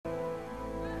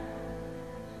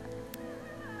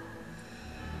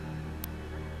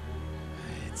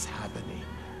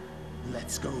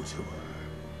Let's go to her.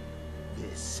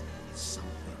 This is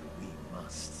something we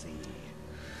must see.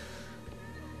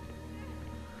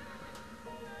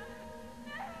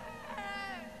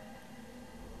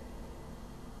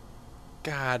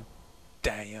 God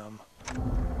damn.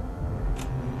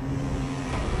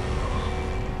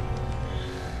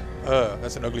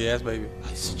 That's an ugly ass baby.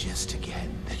 I suggest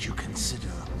again that you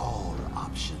consider all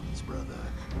options, brother.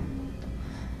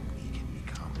 We can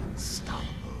become unstoppable.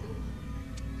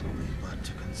 Only but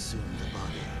to consume the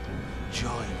body.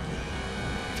 Join me.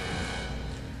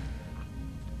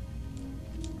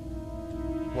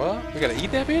 What? We gotta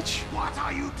eat that bitch? What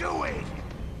are you doing?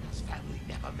 This family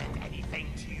never meant anything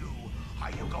to you.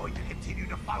 Are you going to continue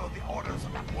to follow the orders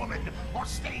of that woman, or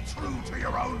stay true to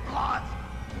your own blood?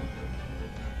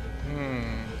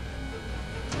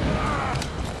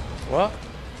 What?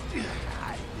 I've been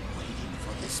waiting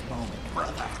for this moment,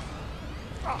 brother.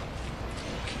 You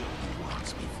killed me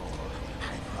once before.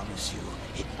 I promise you,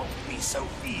 it won't be so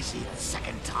easy the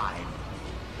second time.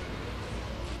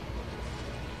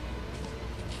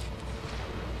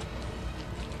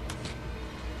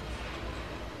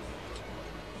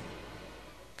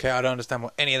 Okay, I don't understand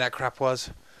what any of that crap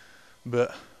was,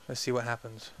 but let's see what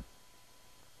happens.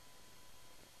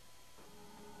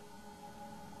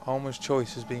 Alma's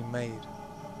choice is being made.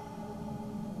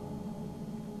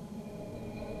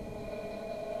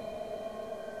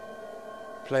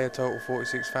 Player total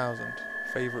 46,000.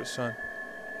 Favorite son.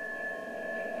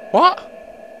 What?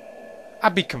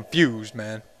 I'd be confused,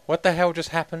 man. What the hell just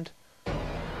happened?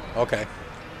 Okay.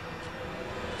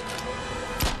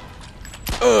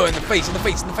 Oh, in the face, in the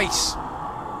face, in the face.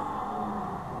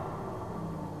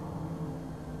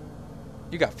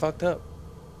 You got fucked up.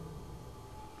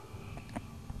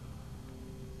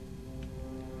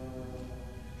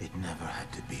 It never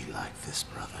had to be like this,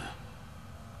 brother.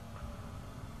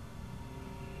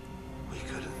 We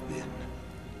could have been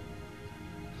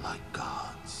like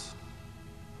gods.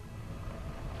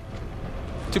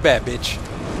 Too bad, bitch.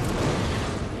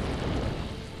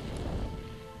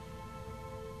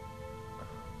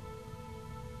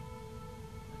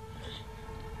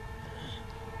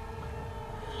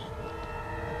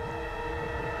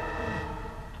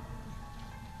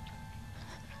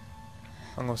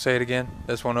 I'm gonna say it again.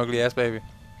 That's one ugly ass baby.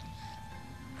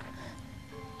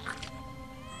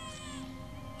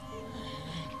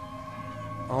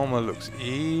 Alma looks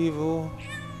evil.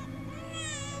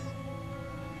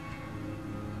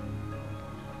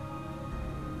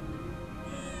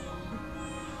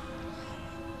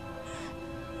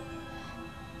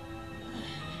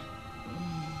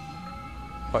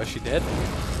 Why, is she dead?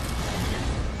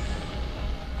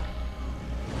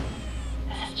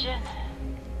 This is Jin.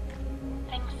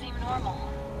 Things seem normal,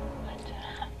 but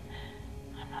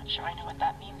I'm not sure I know what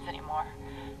that means anymore.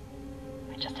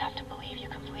 I just have to believe you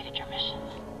completed your mission.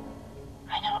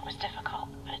 I know it was difficult,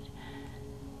 but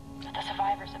the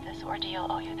survivors of this ordeal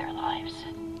owe you their lives.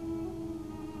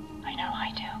 I know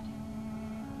I do.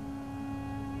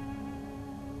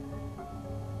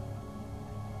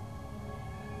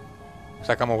 Looks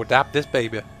like I'm gonna adopt this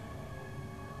baby.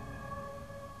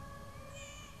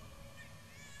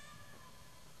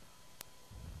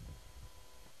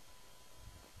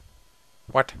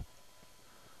 What?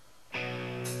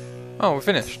 Oh, we're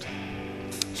finished.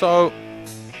 So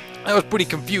that was pretty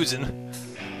confusing.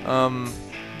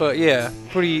 But yeah,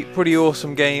 pretty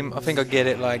awesome game. I think I get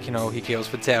it. Like, you know, he kills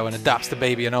Fettel and adopts the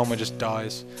baby, and Alma just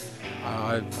dies.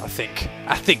 I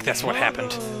think that's what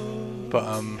happened. But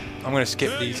I'm gonna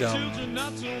skip these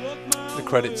the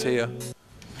credits here.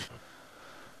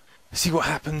 See what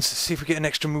happens. See if we get an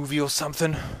extra movie or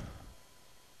something.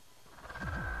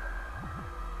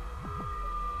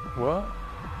 What?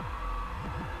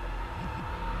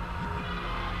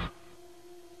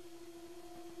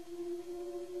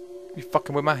 You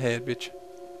fucking with my head, bitch.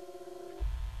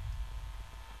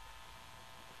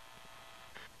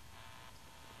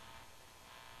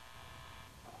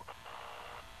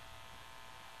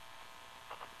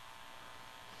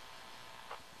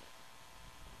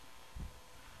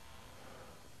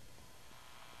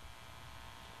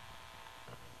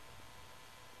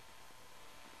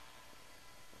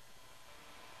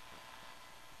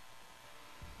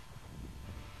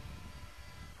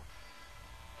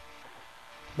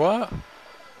 What?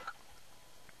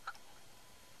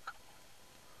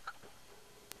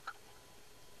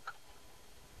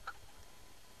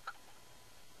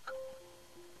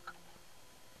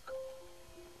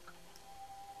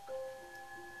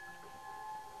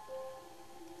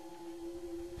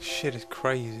 Shit is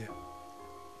crazy.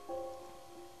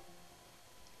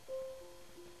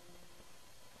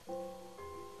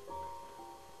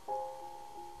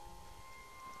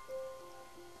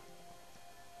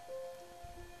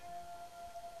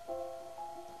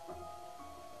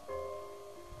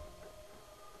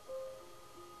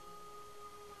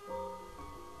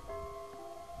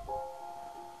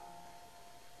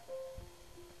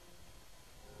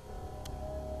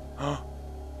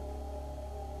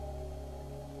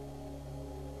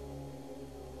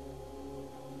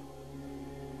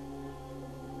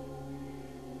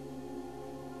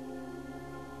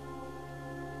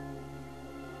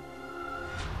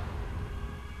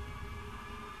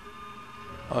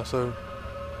 Oh, so...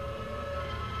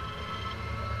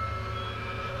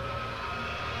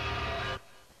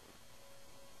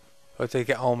 I take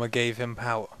it Alma gave him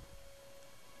power.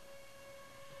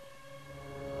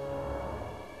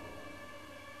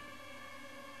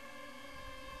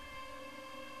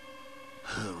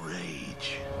 Her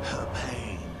rage, her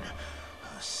pain,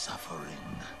 her suffering.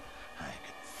 I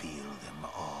could feel them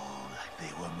all like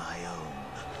they were my own.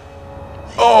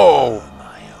 They were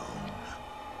my own.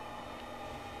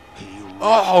 He ripped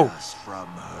us from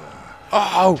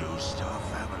her, reduced our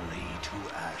family to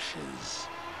ashes.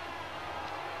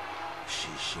 She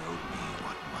showed me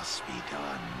what must be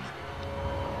done.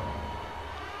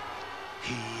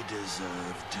 He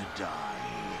deserved to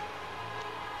die.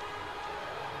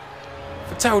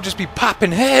 Fettel just be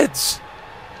popping heads!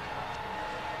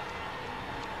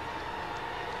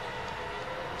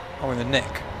 Oh, in the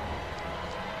neck.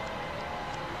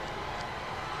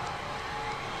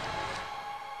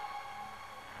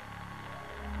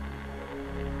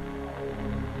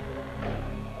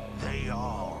 They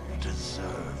all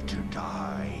deserve to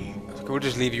die. We'll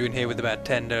just leave you in here with about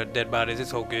 10 dead bodies,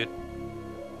 it's all good.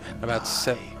 About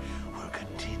 7. Will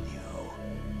continue.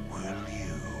 Will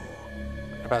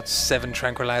you? About 7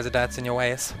 tranquilizer dots in your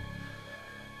ass.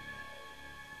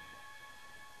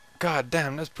 God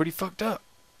damn, that's pretty fucked up.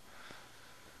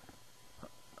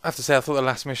 I have to say, I thought the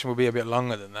last mission would be a bit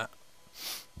longer than that.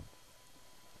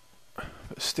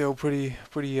 But still pretty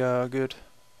good.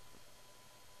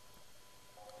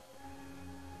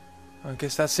 I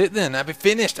guess that's it then. I've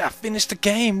finished. I finished the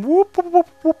game. Whoop, whoop, whoop,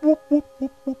 whoop, whoop, whoop,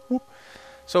 whoop, whoop, whoop.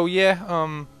 So yeah, I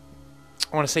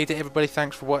want to say to everybody,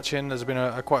 thanks for watching. There's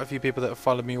been quite a few people that have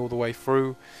followed me all the way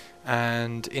through,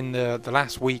 and in the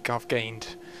last week I've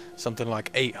gained something like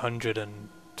 800 and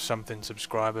something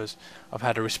subscribers. I've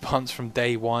had a response from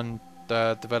day one,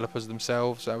 the developers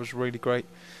themselves. That was really great.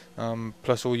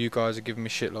 Plus all you guys are giving me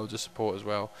shitloads of support as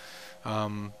well.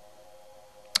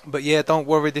 But yeah, don't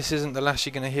worry, this isn't the last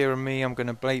you're going to hear of me. I'm going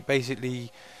to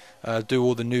basically do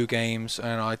all the new games,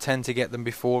 and I tend to get them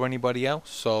before anybody else.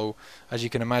 So as you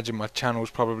can imagine, my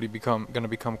channel's probably going to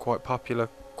become quite popular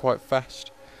quite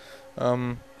fast.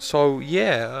 So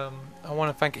yeah, I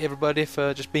want to thank everybody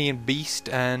for just being beast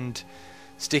and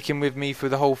sticking with me through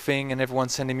the whole thing, and everyone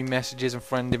sending me messages and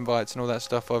friend invites and all that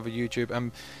stuff over YouTube.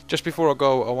 And just before I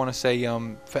go, I want to say,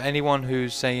 for anyone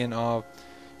who's saying,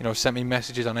 you know, sent me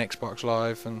messages on Xbox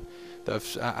Live and that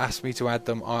have asked me to add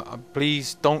them,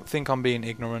 please don't think I'm being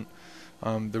ignorant.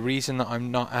 The reason that I'm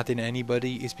not adding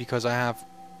anybody is because I have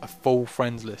a full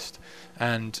friends list,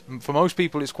 and for most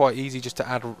people it's quite easy just to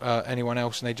add anyone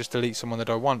else and they just delete someone that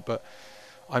I want. But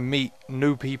I meet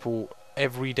new people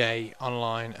every day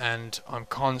online, and I'm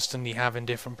constantly having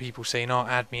different people saying, oh,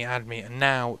 add me, and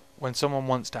now when someone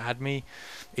wants to add me,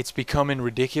 it's becoming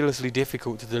ridiculously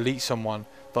difficult to delete someone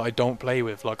that I don't play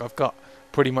with. Like, I've got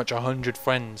pretty much 100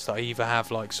 friends that I either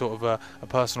have like sort of a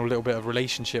personal little bit of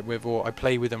relationship with, or I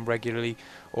play with them regularly,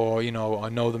 or you know, I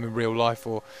know them in real life,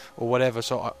 or whatever.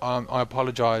 So I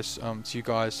apologize to you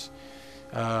guys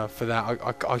for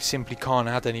that. I simply can't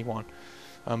add anyone.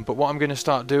 But what I'm going to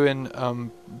start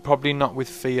doing, probably not with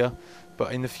Fear,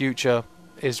 but in the future,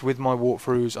 is with my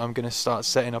walkthroughs, I'm going to start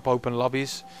setting up open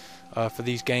lobbies for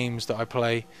these games that I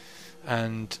play.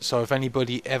 And so if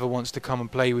anybody ever wants to come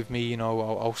and play with me, you know,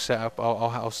 I'll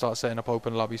start setting up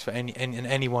open lobbies for and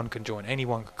anyone can join,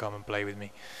 anyone can come and play with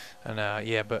me. And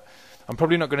yeah, but I'm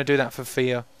probably not going to do that for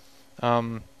Fear,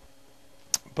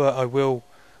 but I will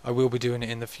be doing it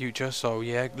in the future. So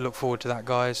yeah, look forward to that,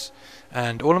 guys.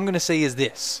 And all I'm going to say is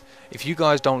this: if you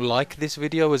guys don't like this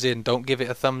video, as in don't give it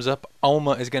a thumbs up,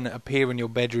 Alma is going to appear in your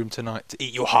bedroom tonight to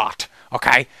eat your heart.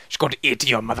 Okay, she's going to eat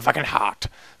your motherfucking heart.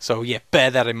 So yeah,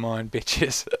 bear that in mind,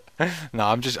 bitches. No,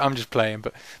 I'm just playing.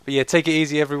 But yeah, take it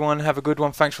easy, everyone. Have a good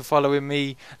one. Thanks for following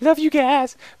me. Love you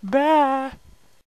guys. Bye.